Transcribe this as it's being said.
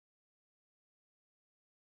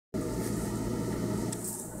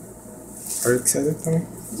Are you excited for me?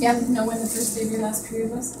 Yeah, do you know when the first day of your last period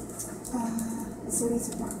was? So it's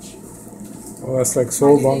in March. Oh, that's like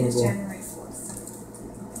so My due long date is ago. January 4th.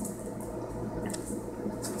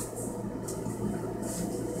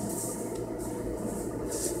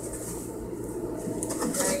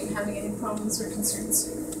 Are you having any problems or concerns?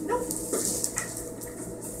 No.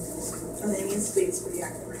 And that means the baby's pretty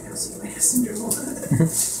active right now, so you might have some dribble.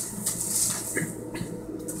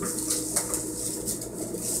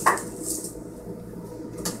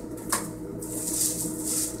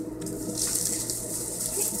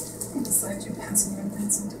 Slide your pants and your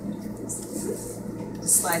pants into it.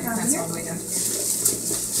 Just slide your pants all the way down to here.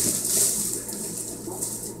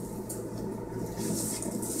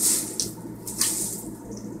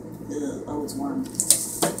 Oh, it's warm.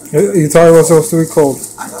 You thought it was supposed to be cold?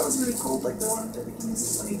 I thought it was really cold, like the one that he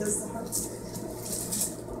uses when he does the heart.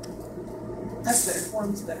 That's better.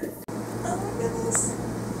 Warm's better. Oh my goodness.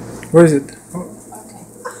 Where is it? Oh. Okay.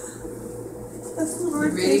 That's the You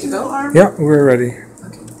word. ready to go? Arm. Yeah, we're ready.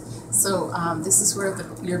 Okay. So this is where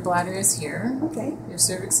your bladder is here. Okay. Your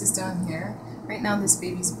cervix is down here. Right now this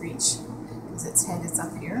baby's breech, because its head is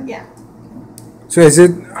up here. Yeah. So is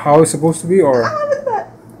it how it's supposed to be, or? Look at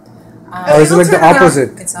that. Or is it like the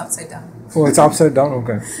opposite? It's upside down. Oh, it's upside down.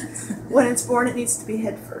 Okay. When it's born, it needs to be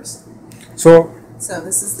head first. So. So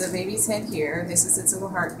this is the baby's head here. This is its little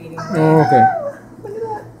heart beating. Oh, okay. Look at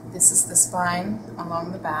that. This is the spine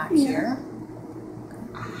along the back here.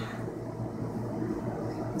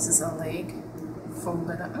 This is a leg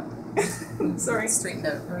folded up. Sorry. Straightened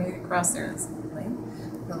out right across there. It's a leg.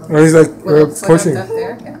 Or he's like foot pushing. up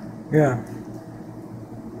there. Yeah. Yeah.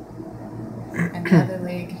 And the other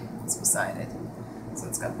leg is beside it. So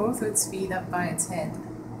it's got both of its feet up by its head.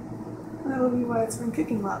 That'll be why it's been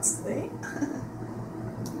kicking lots today.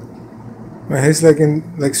 And he's like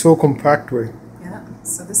in like so compact way. Yeah.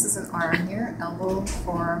 So this is an arm here, elbow,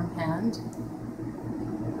 forearm, hand.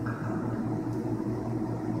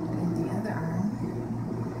 And the other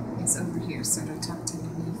arm is over here, sort of tucked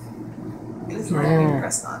underneath. It's not being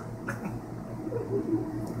pressed on.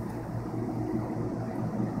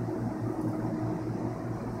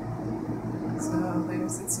 So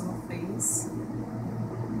there's its little face.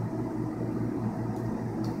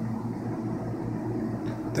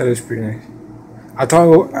 That is pretty nice. I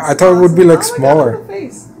thought it would be like smaller.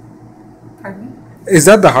 Face. Pardon me? Is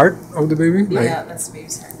that the heart of the baby? Like, Yeah, that's the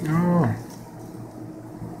baby's heart. oh.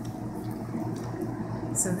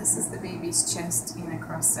 So this is the baby's chest in a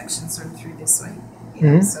cross section, sort of through this way.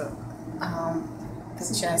 Mhm. So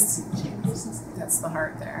the chest, that's the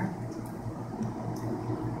heart there.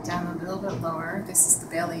 Down a little bit lower, this is the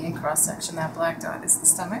belly in cross section. That black dot is the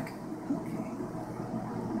stomach.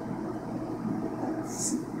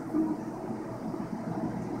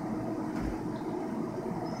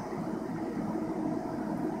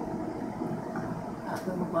 That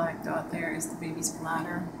little black dot there is the baby's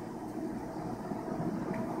bladder.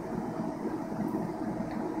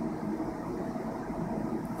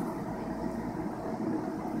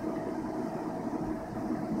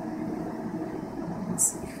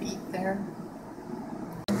 Feet there.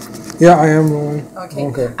 Yeah, I am rolling. Okay.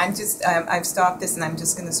 Okay. I'm just I've stopped this and I'm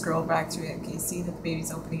just going to scroll back through it. Can you see that the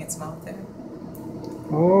baby's opening its mouth there?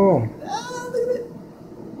 Oh. Ah, look at it.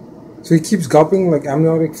 So he keeps gulping like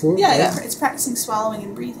amniotic fluid? Yeah, right? yeah. It's practicing swallowing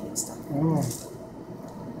and breathing and stuff. Oh.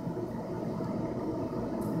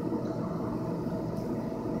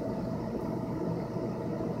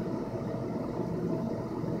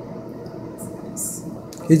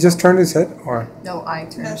 He just turned his head, or? No, I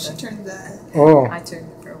turned. No, she turned the. Oh. I turned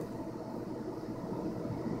the throat.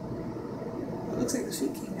 It looks like the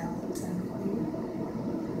feet came down a little tiny.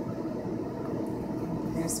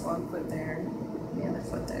 There's one foot there, the other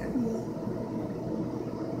foot there.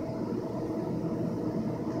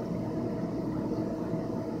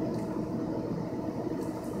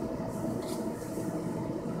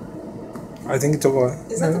 I think it's over.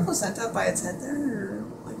 Is that the placenta by its head there, or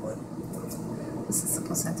like what? This is the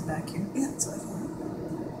placenta back here. Yeah, that's what I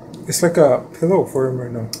thought. It's like a pillow for him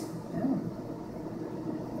right now.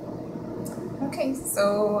 Yeah. Okay,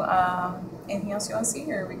 so anything else you want to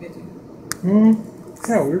see, or are we good?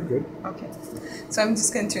 Yeah, we're good. Okay. So I'm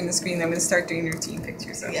just going to turn the screen. I'm going to start doing routine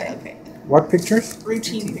pictures. Okay. Yeah, okay. What pictures?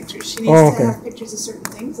 Routine pictures. She needs to okay. have pictures of certain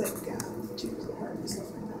things, like tubes of heart and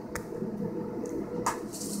stuff like that.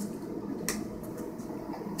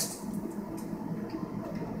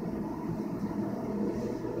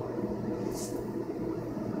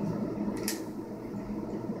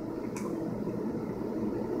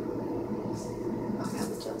 Oh, now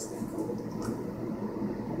the gel's getting cold.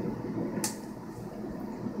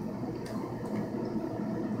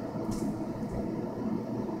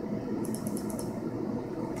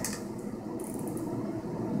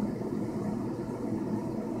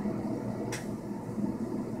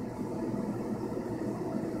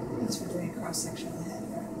 cross section of the head.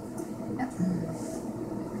 Yep.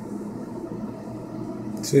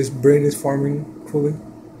 So his brain is forming fully.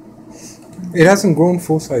 It hasn't grown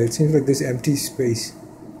full size. It seems like this empty space.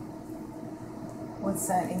 What's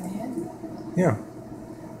that in the head? Yeah.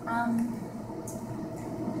 I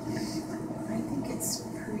think it's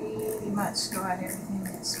pretty much got everything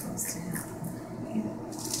that's supposed to happen.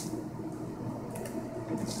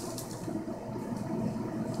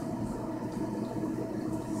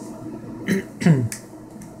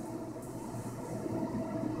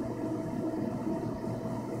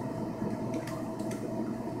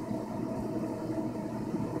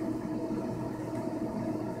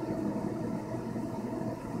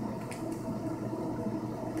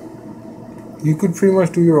 You could pretty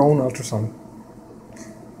much do your own ultrasound.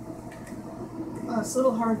 It's a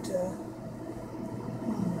little hard to. I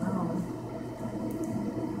don't know.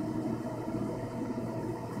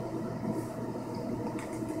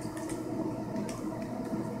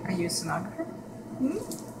 Are you a sonographer?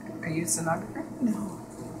 Are you a sonographer? No.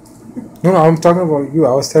 No, I'm talking about you.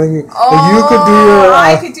 I was telling you. Oh, like you could do your.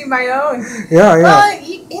 I could do my own. Yeah, yeah. Well,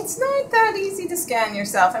 it's not that easy to scan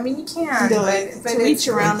yourself. I mean, you can, No, but to reach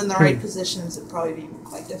around in the right positions would probably be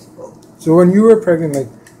quite difficult. So when you were pregnant, like,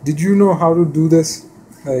 did you know how to do this?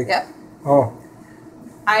 Like. Yep. Oh.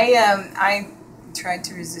 I tried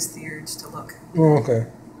to resist the urge to look Oh, okay.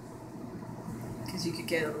 because you could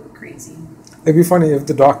get a little crazy. It'd be funny if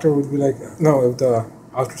the doctor would be like, no, if the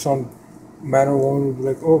ultrasound man or woman would be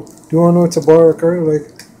like, oh, do you want to know it's a boy or a girl? Like,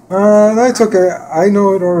 no, it's okay. I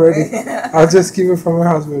know it already. I'll just keep it from my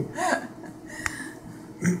husband.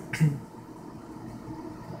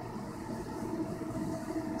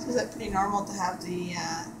 So is that pretty normal to have the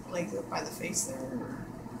legs up by the face there? Or?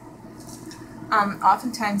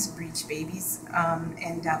 Oftentimes breech babies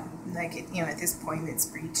end up like at this point it's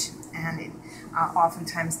breech, and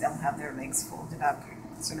oftentimes they'll have their legs folded up,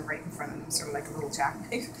 sort of right in front of them, sort of like a little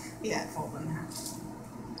jackknife. Yeah. Fold them there.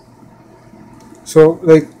 So,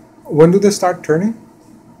 like, when do they start turning?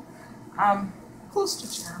 Close to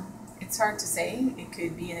term. It's hard to say. It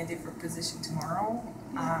could be in a different position tomorrow,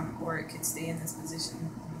 or it could stay in this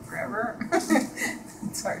position forever.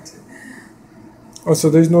 It's hard to. Oh, so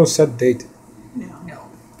there's no set date. No. No.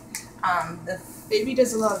 The Baby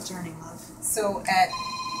does a lot of turning, love. so at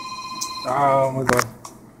Oh my god.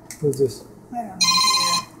 What's this? I don't know.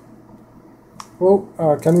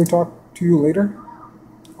 Well, can we talk to you later?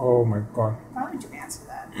 Oh my god. Why would you answer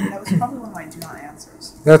that? That was probably one of my do not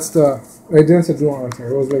answers. That's the. I didn't say do not answer.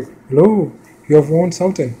 It was like, hello, you have won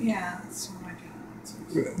something. Yeah, that's one of my do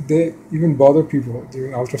not answers. They even bother people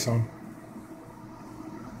during ultrasound.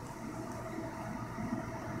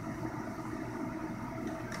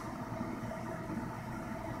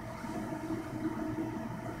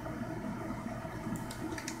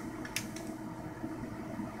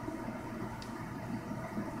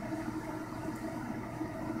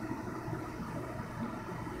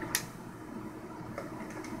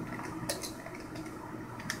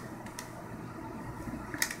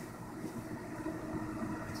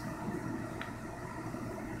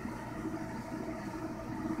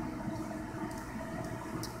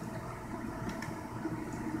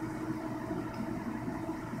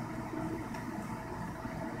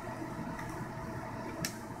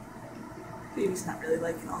 Baby's not really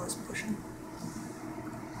liking all this pushing.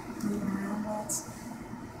 Moving around lots.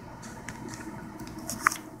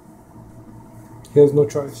 He has no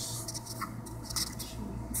choice.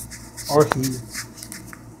 Or he.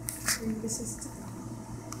 This is.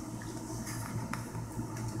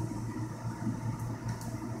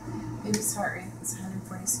 baby's heart rate is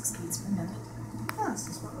 146 beats per minute. Oh, this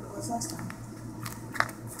is what it was last time.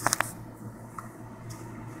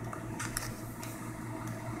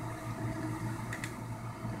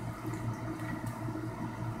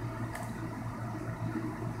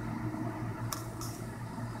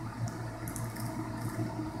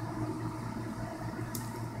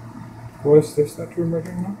 What is this that you're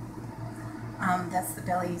measuring now? That's the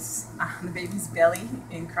baby's belly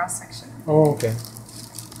in cross section. Oh, okay.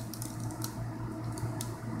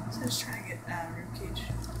 So just trying to get ribcage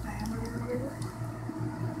diameter or whatever.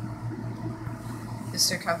 The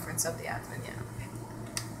circumference of the abdomen, yeah.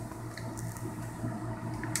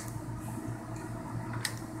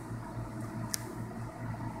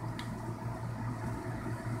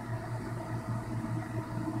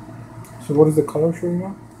 So what is the color showing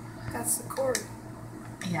now? That's the cord.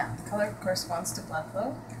 Yeah, the color corresponds to blood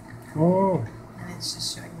flow, Oh. and it's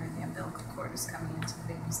just showing where the umbilical cord is coming into the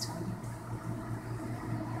baby's tummy.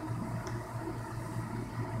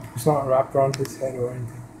 It's not wrapped around his head or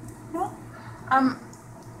anything. No.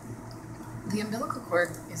 The umbilical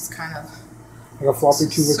cord is kind of Like a floppy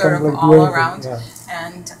tube would sort kind of of like all do anything. around. Yeah.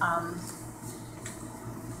 And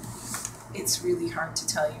it's really hard to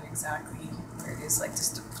tell you exactly where it is. Like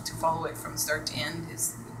just to follow it from start to end would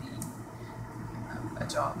be a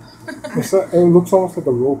job. It looks almost like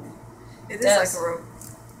a rope. It is like a rope.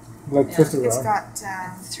 Like Yeah. twisted It's around.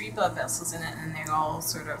 got 3 blood vessels in it, and they're all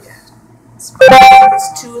sort of. Yeah.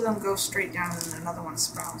 spirals. 2 of them go straight down, and then another one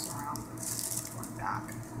spirals around going back.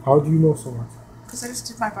 How do you know so much? Because I just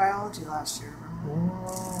did my biology last year, remember?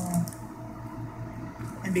 Oh.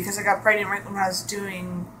 And because I got pregnant right when I was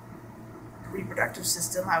doing reproductive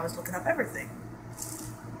system, I was looking up everything.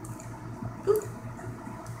 Ooh.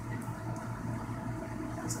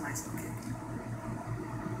 That was a nice little kick.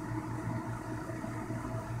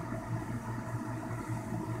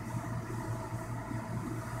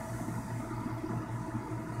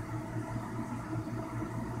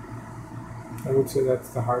 I would say that's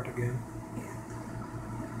the heart again. Yeah.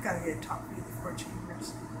 Gotta get a top view of the 4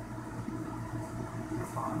 chambers. Or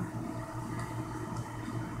bottom.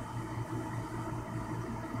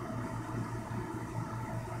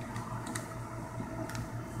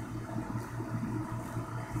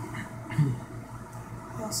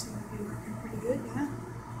 They all seem to be working pretty good, yeah?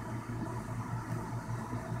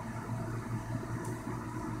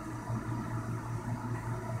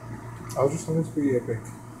 Ultrasound is pretty epic.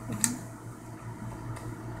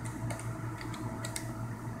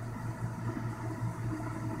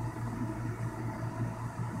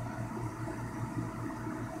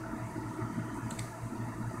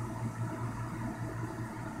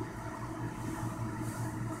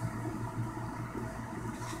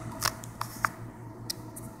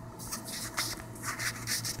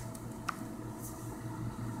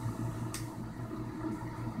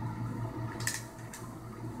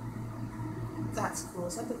 That's cool.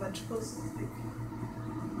 Is that the ventricles?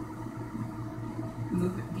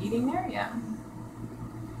 Move it, beating there, yeah.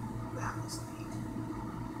 That was neat.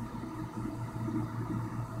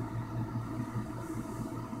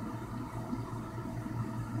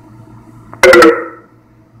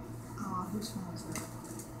 Oh, whose phone is that?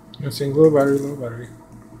 You're saying low battery, low battery.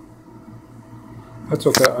 That's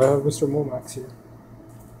okay. I have Mr. Momax here.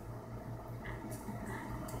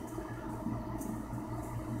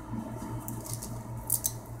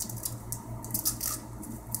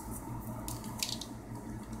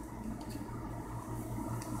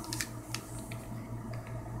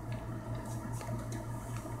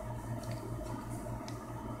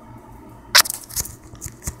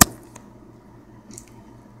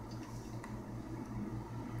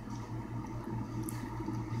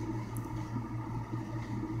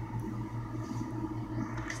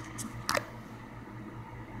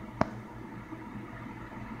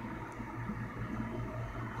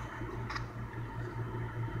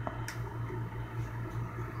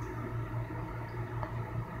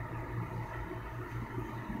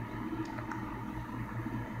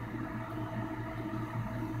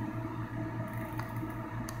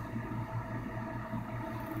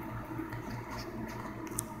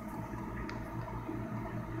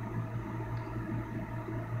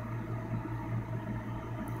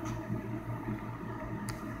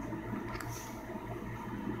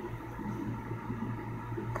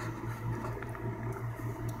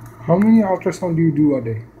 How many ultrasound do you do a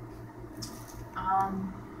day?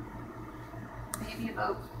 Maybe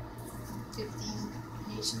about 15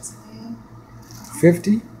 patients a day.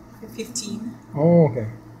 50? 15. Oh, okay.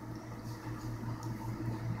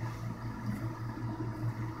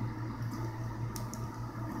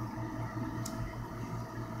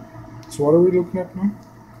 So what are we looking at now?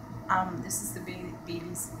 This is the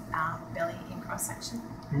baby's belly in cross section,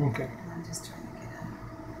 Okay. and I'm just trying to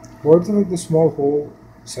get What are like the small hole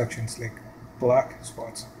sections, like black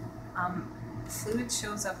spots? fluid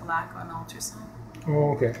shows up black on ultrasound.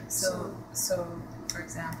 Oh, okay. So for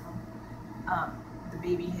example, the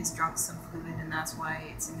baby has drunk some fluid, and that's why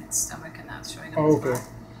it's in its stomach, and that's showing up Oh, as okay. black.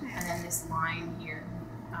 And then this line here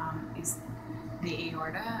is the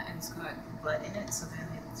aorta, and it's got blood in it, so then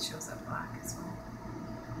it shows up black as well.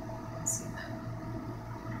 You can see that.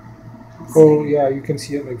 Oh, yeah, you can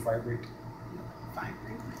see it like vibrate.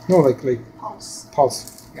 Vibrate. No, like Pulse.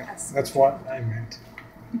 pulse. Yeah, Yes. that's what I meant.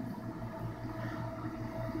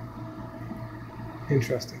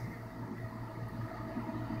 Interesting.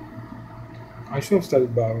 I should have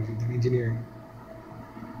studied biology than engineering.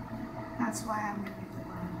 That's why I'm going to be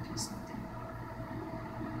learning to do something.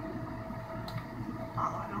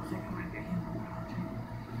 Although I don't think I'm going to get him in biology.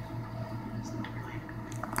 It's not really.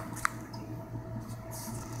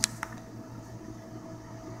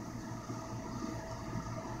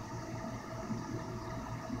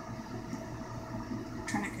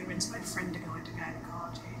 trying to convince my friend to go into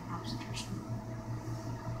gynecology and obstetrician.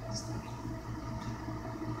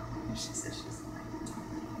 She said she's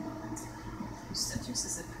like, obstetrics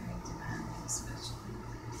is a pretty demanding specialty.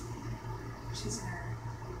 She's in her,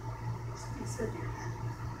 he's her dear head.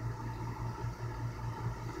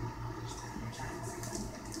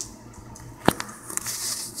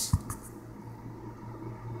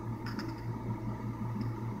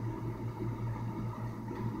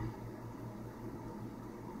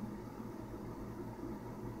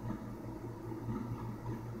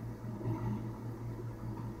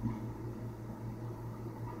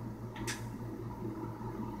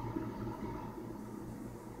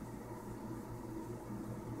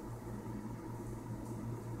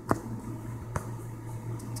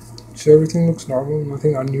 So everything looks normal,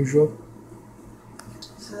 nothing unusual.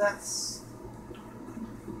 So that's.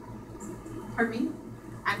 Pardon me?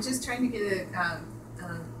 I'm just trying to get a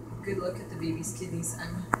good look at the baby's kidneys.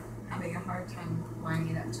 I'm having a hard time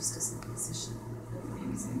lining it up just because of the position that the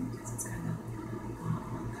baby's in, because it's kind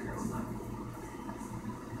of curled up.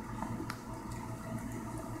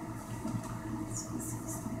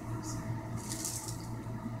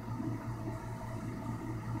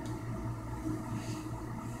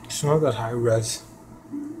 It's not that high res.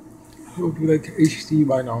 It would be like HD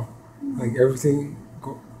by now. Like everything,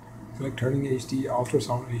 it's like turning HD,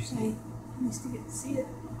 ultrasound HD. Hey, needs to get to see it.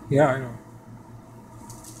 Yeah, I know.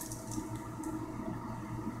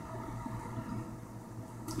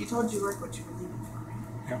 You told your work what you were leaving for,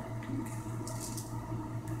 right? Yeah.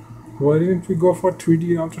 Why didn't we go for 3D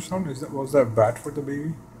ultrasound? Was that bad for the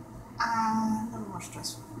baby? A little more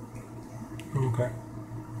stressful. Yeah. Okay.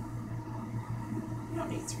 You don't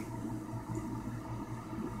need 3D.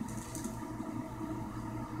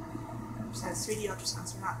 Besides, 3D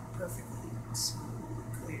ultrasounds are not perfectly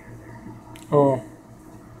clear there. Oh,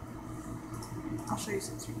 I'll show you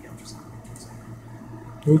some 3D ultrasound pictures.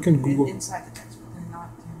 we can Google. Inside the textbook. They're not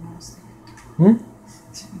diagnostic. Hmm?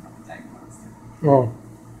 They're not diagnostic. Oh,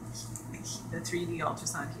 The 3D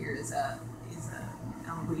ultrasound here is a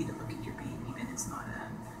way to look at your baby, but it's not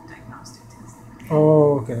a diagnostic test.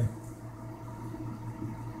 oh, okay.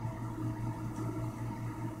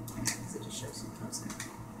 Because it just shows you concept.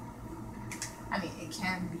 I mean, it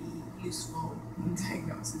can be useful in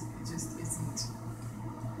diagnosis. It just isn't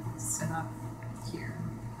set up here.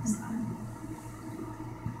 It's not.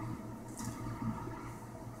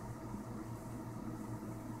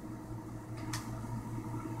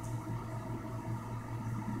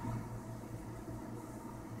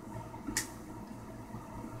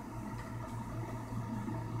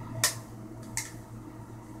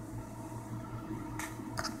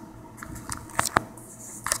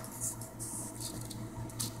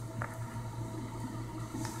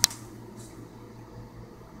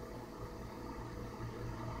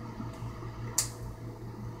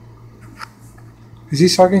 Is he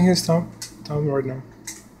sucking his thumb right now?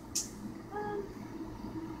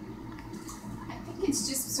 I think it's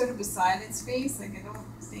just sort of beside its face. Like, I don't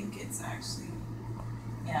think it's actually.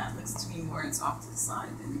 Yeah, it looks to me more it's off to the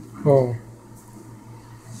side than in front. Oh.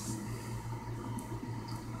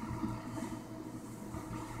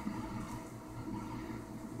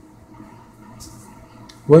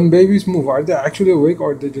 When babies move, are they actually awake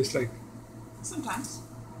or are they just like... Sometimes.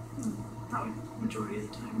 Probably majority of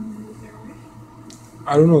the time when they move, they're awake.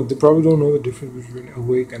 I don't know, they probably don't know the difference between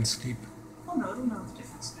awake and sleep. Oh no, it'll know the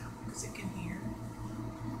difference now because it can hear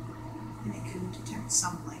and it can detect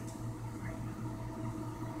sunlight. Right.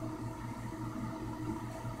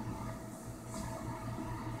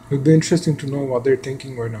 It'd be interesting to know what they're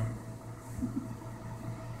thinking right now.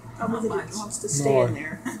 Probably Not that it much. wants to stay No. in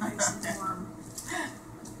there, nice and warm.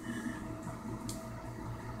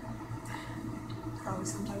 Probably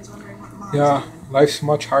sometimes wondering what mom's Yeah, doing. life's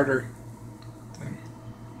much harder.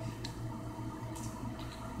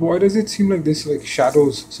 Why does it seem like this, like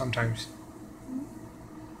shadows sometimes?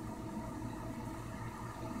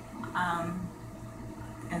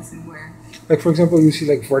 As in where? Like for example, you see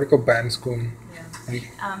like vertical bands going. Yeah. Like,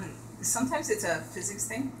 Sometimes it's a physics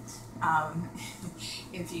thing.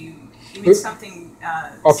 If you image something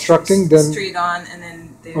obstructing, then straight on, and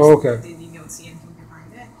then there's, okay. then you don't see anything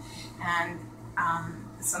behind it, and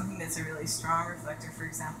something that's a really strong reflector. For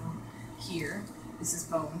example, here, this is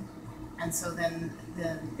bone, and so then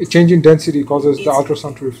a change in density causes the It's-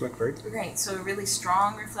 ultrasound to reflect, right? right. So a really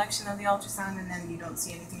strong reflection of the ultrasound, and then you don't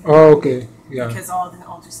see anything. Oh, behind okay, it yeah. Because all the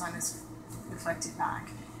ultrasound is reflected back,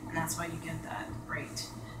 and that's why you get that bright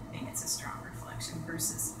thing. It's a strong reflection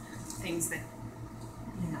versus things that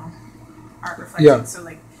aren't reflecting. Yeah. So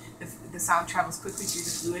like the sound travels quickly through the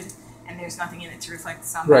fluid, and there's nothing in it to reflect the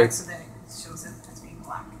sound Right. back, so then it shows it as being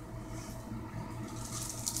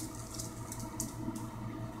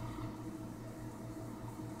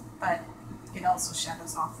but it also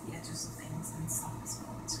shadows off the edges of things and stuff as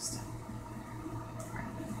well. It's just a part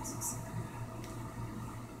of the process.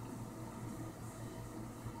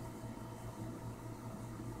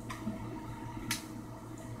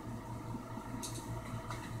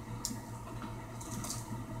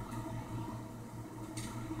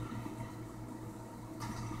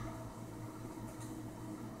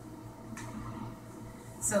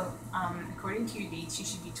 So, according to your dates, you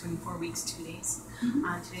should be 24 weeks, 2 days.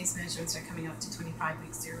 Today's measurements are coming up to 25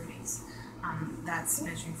 weeks, 0 days. That's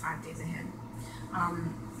measuring 5 days ahead.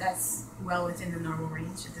 That's well within the normal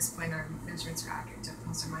range. At this point, our measurements are accurate to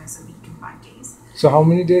plus or minus a week and 5 days. So how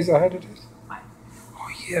many days ahead it is? 5. Oh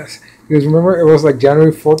yes, because remember it was like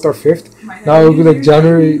January 4th or 5th. Now it'll be like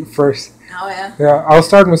January 1st. Oh yeah. Yeah, I'll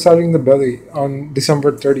start massaging the belly on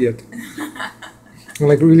December 30th. I'm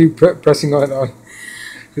like really pressing on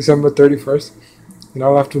December 31st, and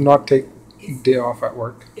I'll have to not take a day off at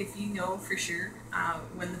work. If you know for sure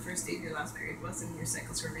when the first day of your last period was and your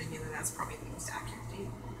cycles were regular, that's probably the most accurate date.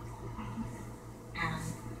 And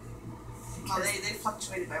well, they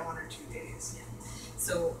fluctuated by 1 or 2 days. Yeah.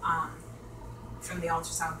 So from the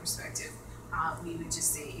ultrasound perspective, we would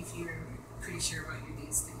just say if you're pretty sure about your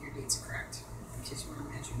dates, then your dates are correct because you were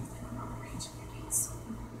measuring within the normal range of your dates.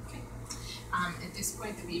 Okay. At this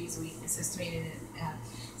point, the baby's weight is estimated at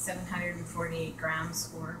 748 grams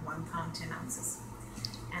or 1 pound 10 ounces,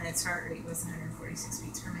 and its heart rate was 146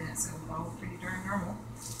 beats per minute, so all pretty darn normal.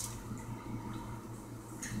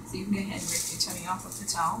 So you can go ahead and rip your tummy off with the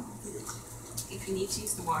towel. If you need to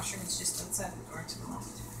use the washroom, it's just outside the door to the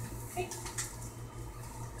left. Okay.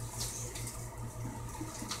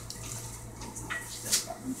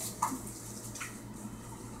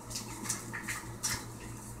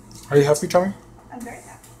 Are you happy, Tommy? I'm very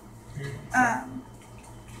happy.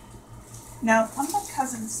 Now, one of my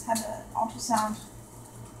cousins had an ultrasound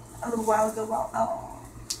a little while ago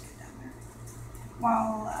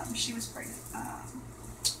while she was pregnant,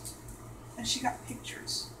 and she got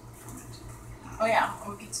pictures from it. Oh yeah,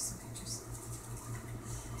 we'll get you some pictures.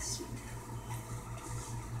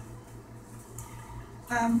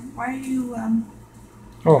 Why are you,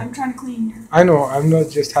 Oh, I'm trying to clean your... I know. I'm not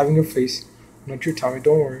just having your face, not your tummy.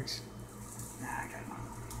 Don't worry. Nah, I got it on.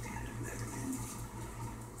 Damn, everything.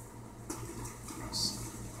 Gross.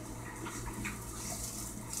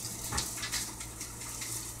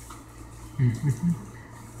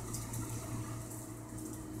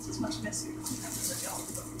 This is much messier to clean up than the yellow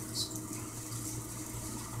photos.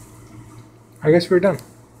 I guess we're done.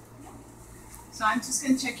 So I'm just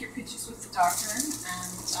going to check your pictures with the doctor, and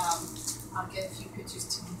I'll get a few pictures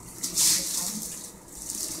to you for you to take home.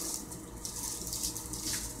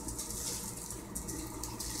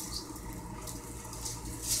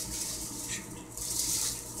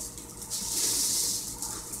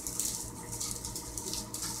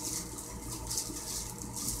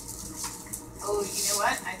 Oh, you know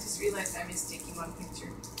what? I just realized I missed taking one picture.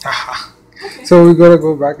 Aha. Okay. So we gotta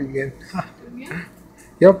go back again. Yeah.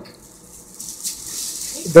 Yep.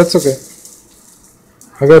 That's okay.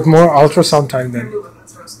 I got more ultrasound time then.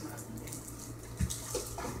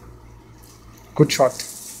 Good shot.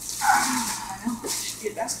 I know. Should be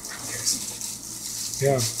a basketball player or something.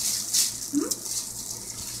 Yeah.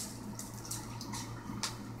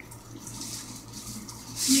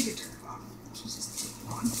 You could turn it off. She's just taking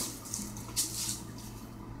it on.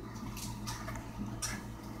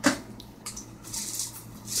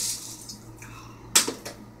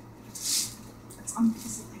 It's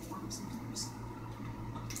unpeacefully warm sometimes.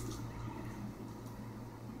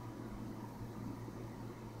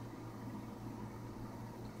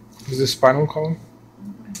 Is this spinal column?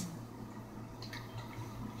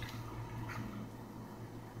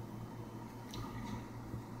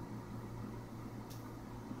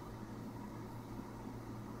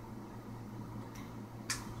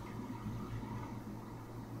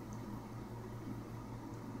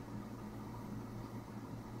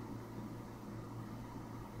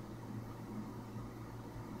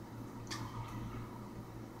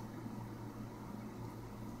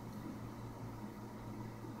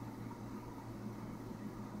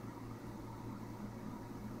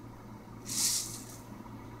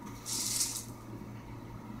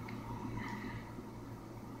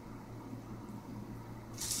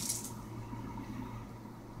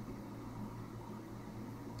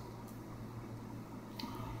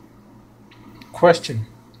 Question.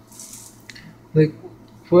 Like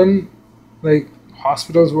when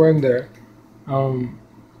hospitals weren't there,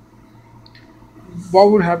 what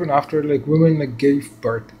would happen after women gave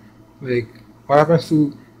birth? What happens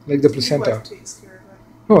to the placenta? Midwife takes care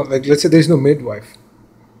of it. No, let's say there's no midwife.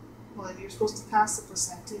 Well, you're supposed to pass the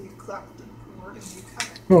placenta, you cut the cord, and you cut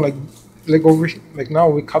it. No, like over like now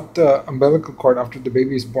we cut the umbilical cord after the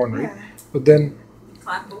baby is born, right? Yeah. But then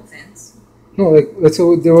Clamp both ends. no, like let's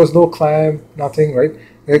say there was no clamp, nothing, right?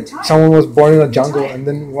 Like Tie it. someone was born in a jungle, tie it. and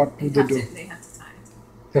then what do they do? They have to tie it.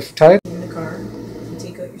 They have to tie it. In the car, you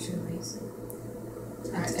take out your shoelace.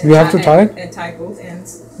 And You have to tie it? And tie both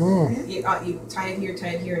ends. Oh. You tie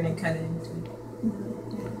it here, and then cut it in between.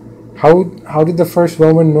 How did the first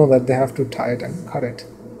woman know that they have to tie it and cut it?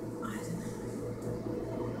 I don't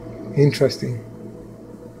know. Interesting.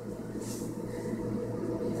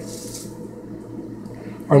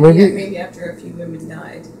 Or maybe Maybe after a few women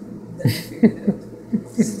died, then they figured out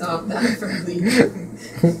to stop that from bleeding.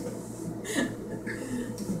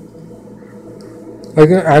 like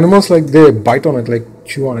animals, like they bite on it, like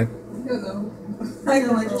chew on it. I don't know. I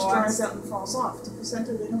know, it just dries out and falls off. The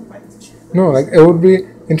placenta, they don't bite the chew. No, like it would be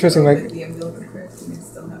interesting, like the umbilical cord, you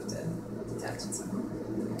still have to attach it somehow.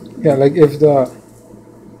 yeah, like if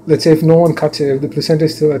let's say if no one cuts it, if the placenta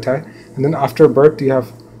is still attached, and then after birth you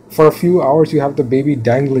have for a few hours you have the baby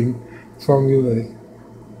dangling from you, like,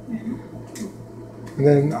 and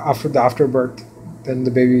then after birth, then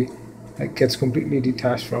the baby like gets completely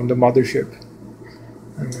detached from the mothership,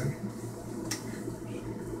 and then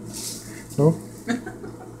no.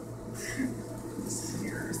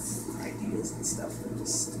 Your ideas and stuff that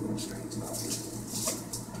just too much strange about it.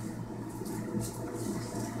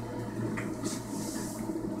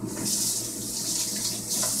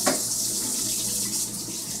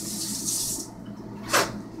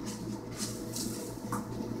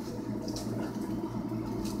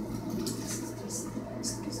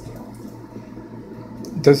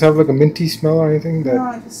 Does it have like a minty smell or anything? That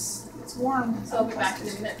No, it's warm. So I'll be back in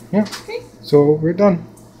a minute. yeah. Okay. So we're done.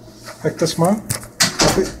 Like the smile.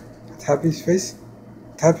 Happy face.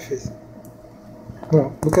 Happy face.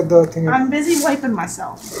 No, look at the thing. I'm busy wiping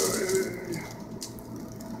myself.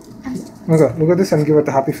 Okay, look at this and give it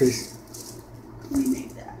a happy face. We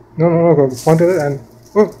made that. No. Go. Point at it and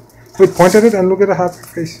wait. Point at it and look at the happy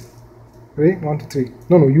face. Ready? 1, 2, 3.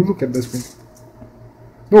 No. You look at the screen.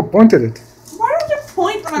 No, point at it. Why don't you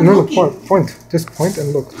point when I'm No, looking? point. Just point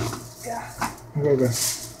and look. Yeah. Okay.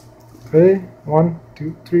 Ready? 1,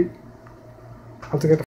 2, 3. I'll take it.